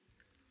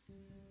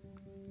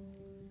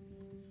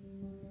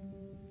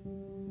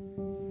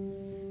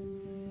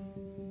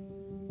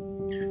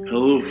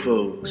Hello,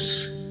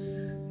 folks.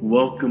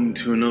 Welcome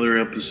to another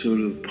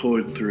episode of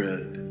Poet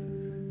Thread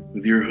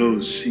with your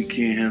host,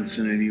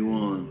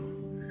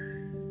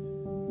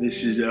 ckhanson81.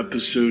 This is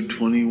episode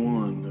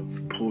 21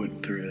 of Poet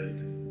Thread.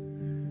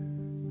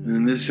 And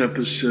in this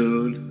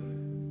episode,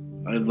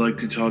 I'd like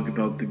to talk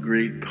about the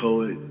great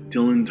poet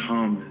Dylan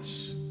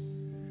Thomas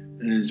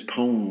and his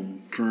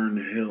poem, Fern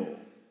Hill.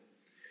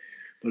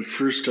 But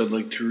first, I'd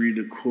like to read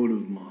a quote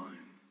of mine.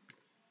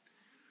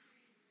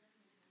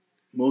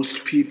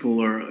 Most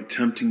people are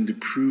attempting to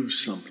prove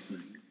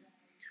something.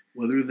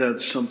 Whether that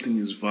something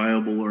is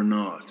viable or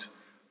not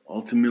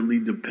ultimately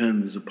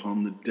depends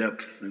upon the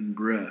depth and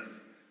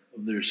breadth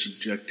of their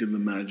subjective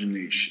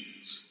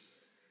imaginations.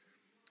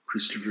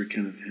 Christopher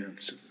Kenneth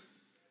Hansen.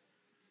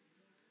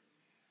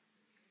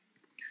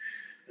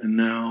 And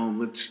now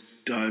let's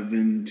dive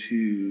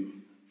into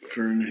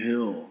Fern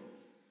Hill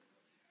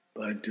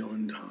by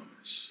Dylan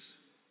Thomas.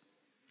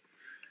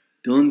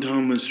 Dylan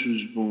Thomas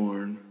was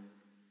born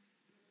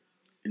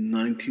in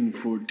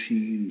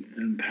 1914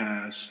 and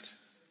passed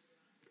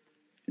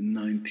in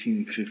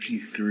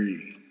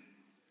 1953.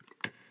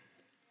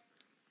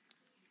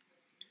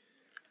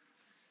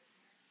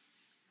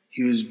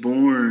 He was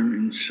born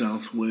in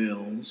South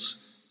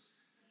Wales.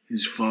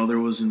 His father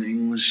was an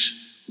English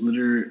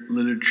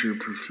literature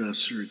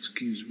professor,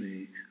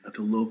 at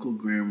the local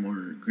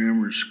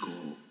grammar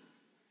school,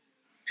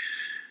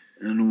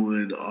 and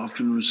would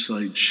often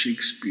recite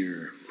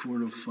Shakespeare,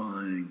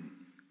 fortifying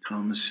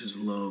Thomas's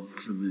love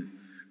for the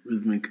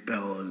rhythmic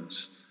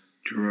ballads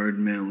Gerard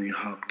Manley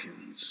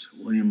Hopkins,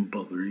 William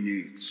Butler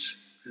Yeats,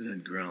 and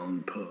Edgar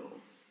Allan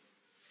Poe.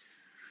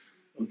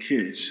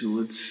 Okay, so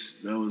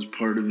that was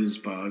part of his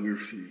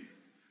biography.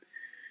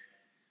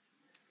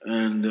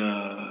 And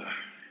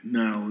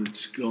now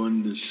let's go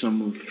into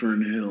some of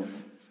Fern Hill.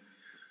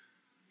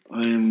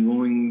 I am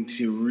going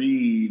to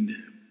read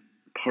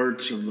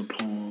parts of the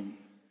poem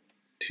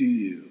to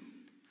you.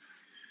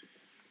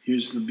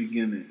 Here's the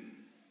beginning.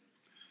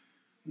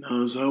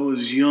 Now, as I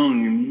was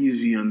young and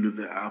easy under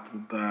the apple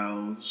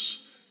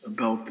boughs,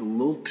 about the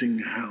lilting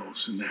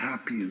house, and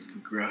happy as the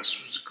grass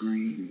was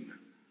green,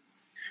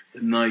 the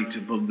night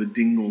above the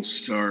dingle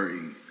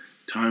starry,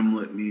 time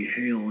let me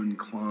hail and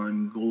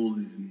climb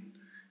golden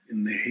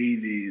in the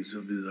heydays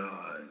of his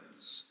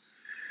eyes.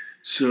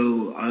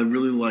 So I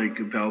really like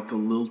about the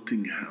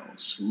lilting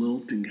house.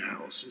 Lilting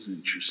house is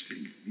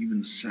interesting,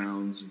 even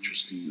sounds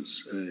interesting to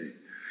say.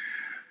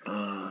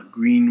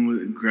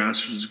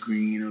 Grass was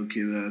green.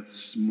 Okay,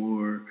 that's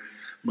more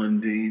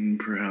mundane,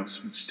 perhaps,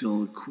 but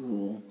still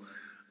cool.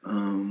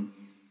 The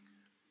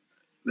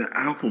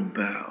apple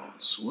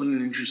boughs. What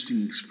an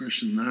interesting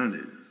expression that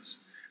is.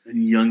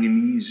 And young and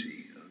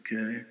easy.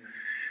 Okay,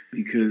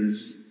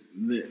 because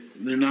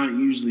they're not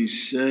usually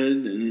said,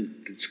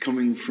 and it's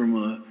coming from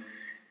a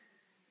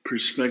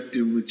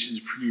perspective which is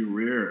pretty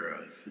rare,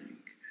 I think.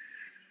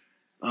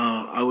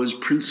 I was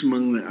prince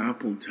among the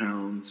apple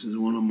towns is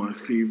one of my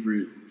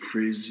favorite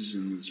phrases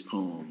in this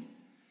poem.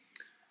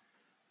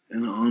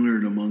 And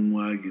honored among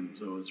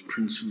wagons, I was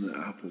prince of the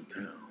apple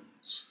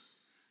towns.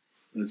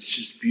 That's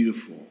just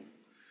beautiful.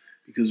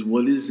 Because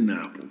what is an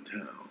apple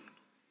town?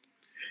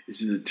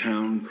 Is it a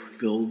town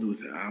filled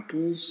with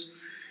apples?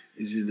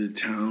 Is it a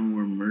town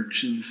where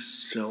merchants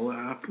sell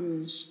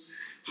apples?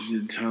 Is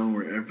it a town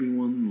where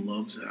everyone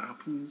loves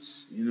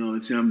apples? You know,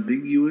 it's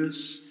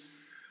ambiguous,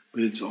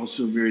 but it's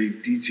also very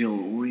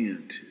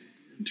detail-oriented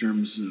in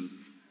terms of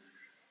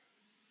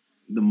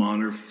the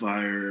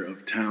modifier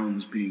of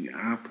towns being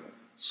apple.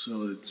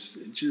 So it's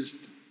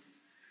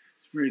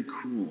very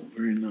cool,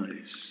 very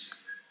nice.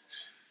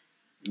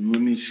 And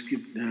let me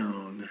skip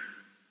down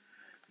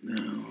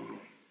now.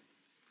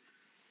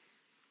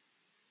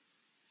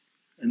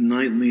 And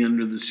nightly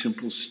under the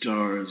simple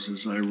stars,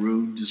 as I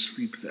rode to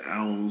sleep, the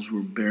owls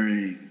were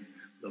burying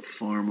the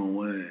farm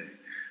away.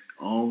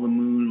 All the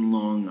moon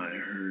long I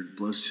heard,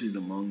 blessed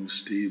among the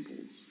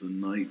stables, the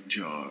night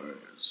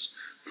jars,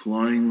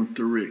 flying with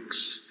the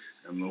ricks,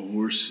 and the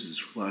horses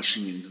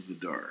flashing into the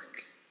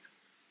dark.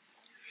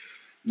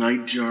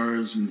 Night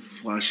jars and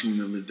flashing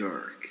in the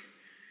dark.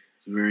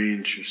 It's very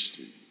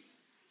interesting.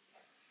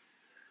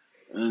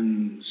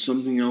 And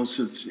something else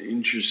that's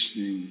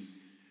interesting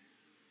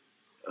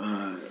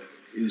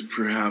is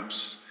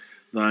perhaps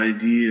the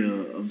idea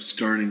of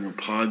starting a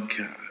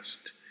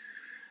podcast.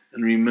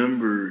 And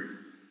remember,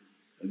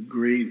 a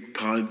great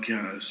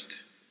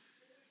podcast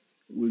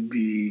would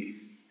be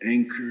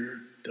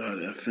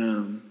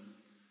Anchor.fm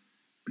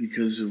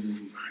because of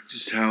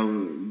just how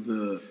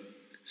the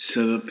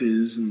setup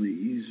is and the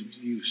ease of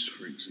use,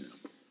 for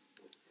example.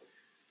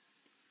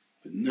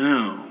 But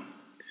now,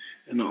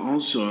 and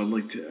also I'd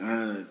like to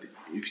add,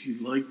 if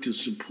you'd like to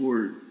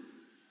support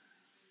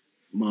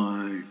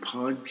my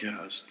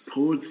podcast,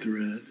 Poet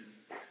Thread,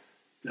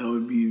 that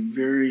would be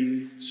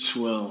very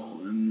swell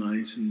and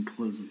nice and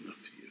pleasant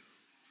of you.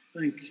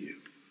 Thank you.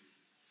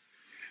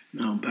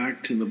 Now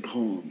back to the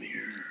poem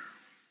here.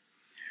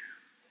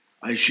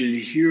 I should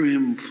hear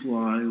him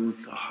fly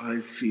with the high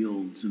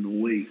fields and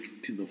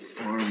awake to the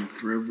farm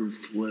forever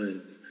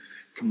fled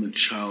from the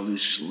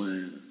childish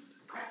land.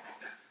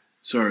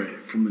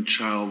 from the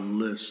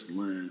childless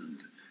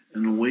land,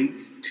 and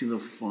awake to the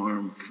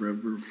farm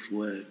forever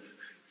fled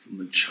from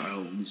the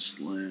childless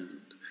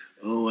land.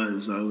 Oh,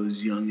 as I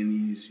was young and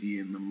easy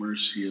in the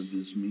mercy of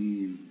his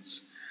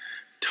means,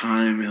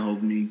 time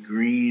held me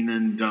green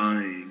and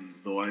dying,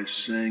 though I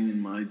sang in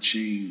my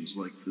chains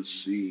like the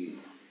sea.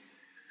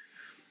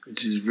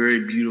 Which is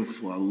very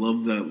beautiful. I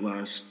love that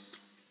last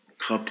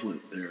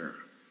couplet there.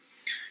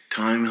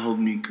 Time held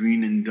me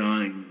green and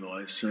dying, though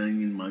I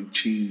sang in my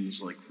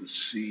chains like the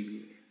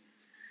sea.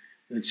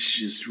 That's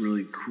just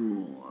really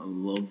cool. I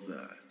love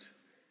that.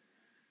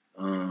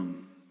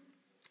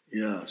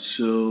 Yeah,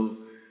 so,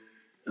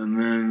 and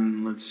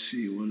then let's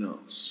see, what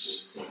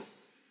else?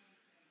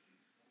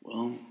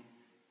 Well,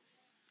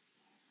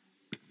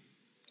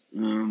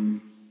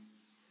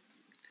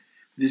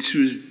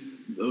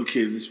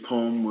 this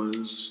poem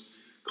was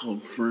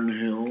called Fern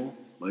Hill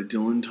by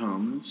Dylan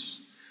Thomas.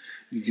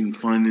 You can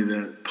find it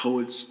at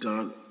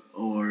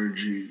poets.org.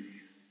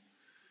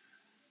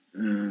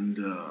 And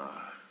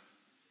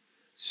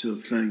so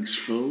thanks,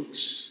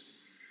 folks.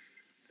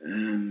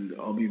 And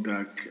I'll be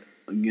back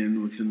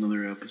again with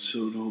another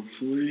episode,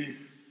 hopefully.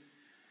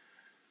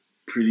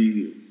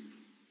 Pretty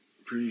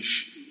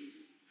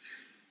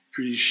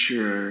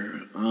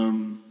sure.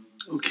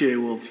 Okay,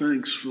 well,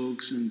 thanks,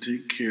 folks, and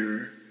take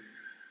care.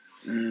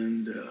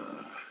 And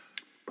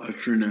bye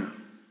for now.